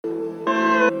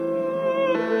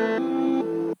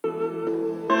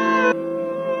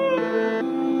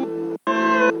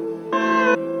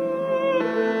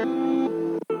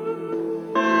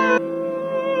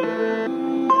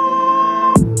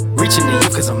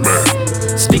cause I'm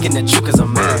mad. Speaking the truth cause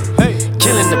I'm mad.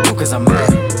 Killing the boo cause I'm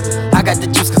mad. I got the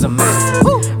juice cause I'm mad.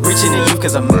 Reaching the youth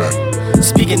cause I'm mad.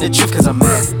 Speaking the truth cause I'm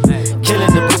mad.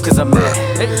 Killing the boo cause I'm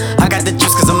mad. I got the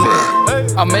juice cause I'm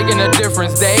mad. I'm making a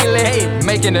difference daily,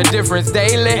 making a difference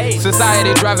daily.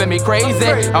 Society driving me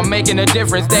crazy. I'm making a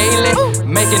difference daily,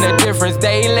 making a difference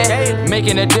daily,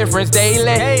 making a difference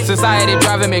daily. Society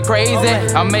driving me crazy.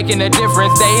 I'm making a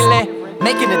difference daily.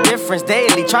 Making a difference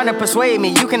daily, trying to persuade me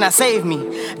you cannot save me.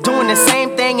 Doing the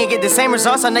same thing and get the same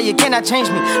results, I know you cannot change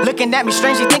me. Looking at me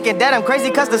strangely thinking that I'm crazy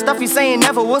cause the stuff you saying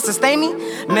never will sustain me.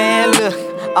 Man look,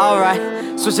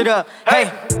 alright, switch it up,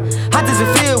 hey. How does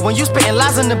it feel when you spitting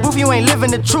lies in the booth, you ain't living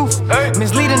the truth?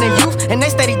 Misleading the youth, and they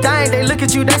steady dying, they look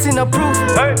at you, they see no proof.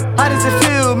 How does it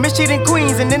feel, mistreating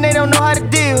queens, and then they don't know how to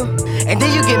deal? And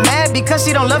then you get mad because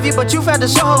she don't love you, but you failed to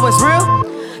show her what's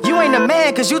real? You ain't a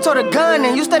man, cause you told a gun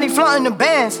and you steady flaunting the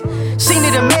bands. She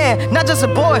need a man, not just a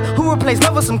boy, who replace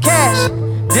love with some cash.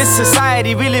 This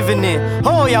society we living in,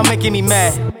 oh y'all making me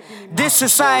mad. This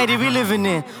society we living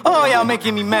in, oh y'all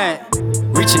making me mad.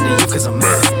 Reaching the youth cause I'm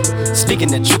mad. Speaking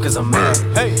the truth cause I'm mad.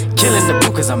 Killing the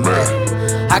boo cause I'm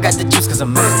mad. I got the juice cause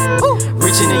I'm mad.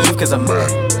 Reaching the youth cause I'm mad.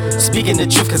 Speaking the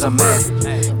truth cause I'm mad.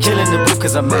 Killing the boo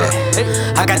cause I'm mad.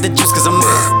 I got the juice cause I'm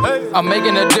mad. I'm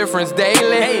making a difference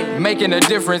daily, making a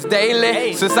difference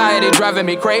daily. Society driving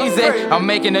me crazy. I'm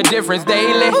making a difference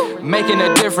daily, making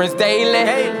a difference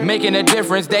daily, making a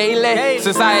difference daily.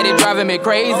 Society driving me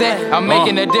crazy. I'm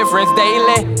making a difference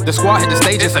daily. The squad hit the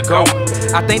stage just ago.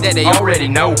 I think that they already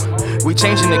know. We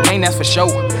changing the game, that's for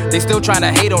sure. They still trying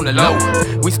to hate on the low.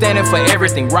 We standing for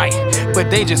everything right, but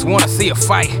they just wanna see a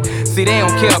fight. See, they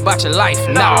don't care about your life,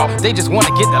 nah, they just wanna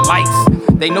get the lights.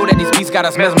 They know that these beats got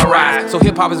us mesmerized, so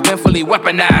hip-hop has been fully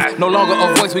weaponized. No longer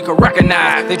a voice we can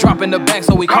recognize. They drop in the back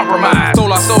so we compromise.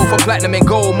 Sold our soul for platinum and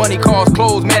gold. Money, cars,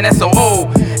 clothes, man, that's so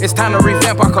old. It's time to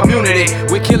revamp our community.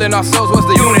 We're killing ourselves, what's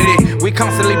the unity? We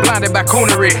constantly blinded by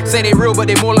coonery. Say they real, but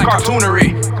they more like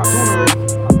cartoonery.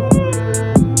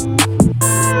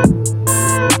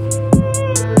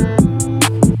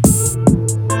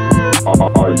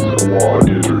 Icesquad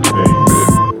Entertainment.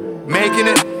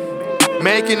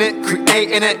 Making it,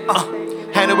 creating it,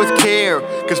 handle with care,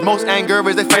 cause most anger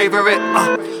is their favorite.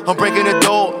 I'm breaking the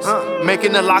doors,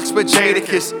 making the locks with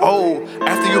Jadakiss. Oh,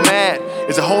 after you mad,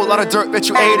 there's a whole lot of dirt that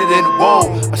you aided in.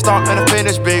 Whoa, I start and I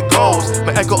finish big goals.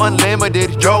 My echo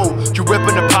unlimited, yo, you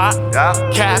ripping the pot,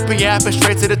 capping, yapping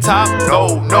straight to the top.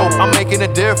 No, I'm making a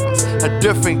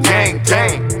different gang.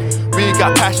 We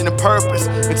got passion and purpose,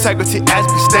 integrity as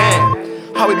we stand.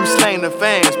 How we do slaying the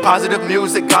fans, positive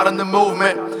music, got on the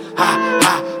movement.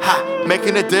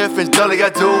 Making a difference, daily I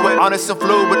do it. Honest and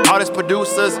fluid, artists,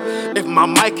 producers. If my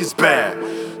mic is bad,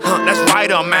 that's right,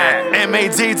 I'm mad.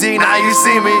 M.A.D.D, now you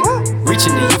see me.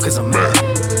 Reaching the youth cause I'm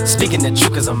mad. Speaking the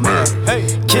truth cause I'm mad.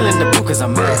 Killing the boo cause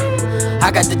I'm mad.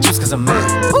 I got the juice cause I'm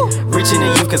mad. Reaching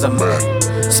the youth cause I'm mad.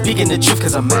 Speaking the truth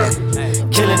cause I'm mad.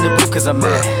 Killing the boo cause I'm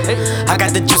mad. I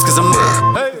got the juice cause I'm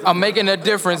mad. I'm making a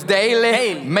difference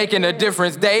daily, making a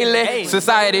difference daily.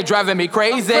 Society driving me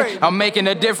crazy. I'm making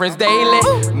a difference daily,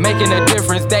 making a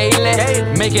difference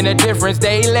daily, making a difference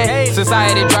daily.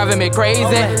 Society driving me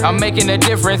crazy. I'm making a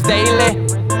difference daily.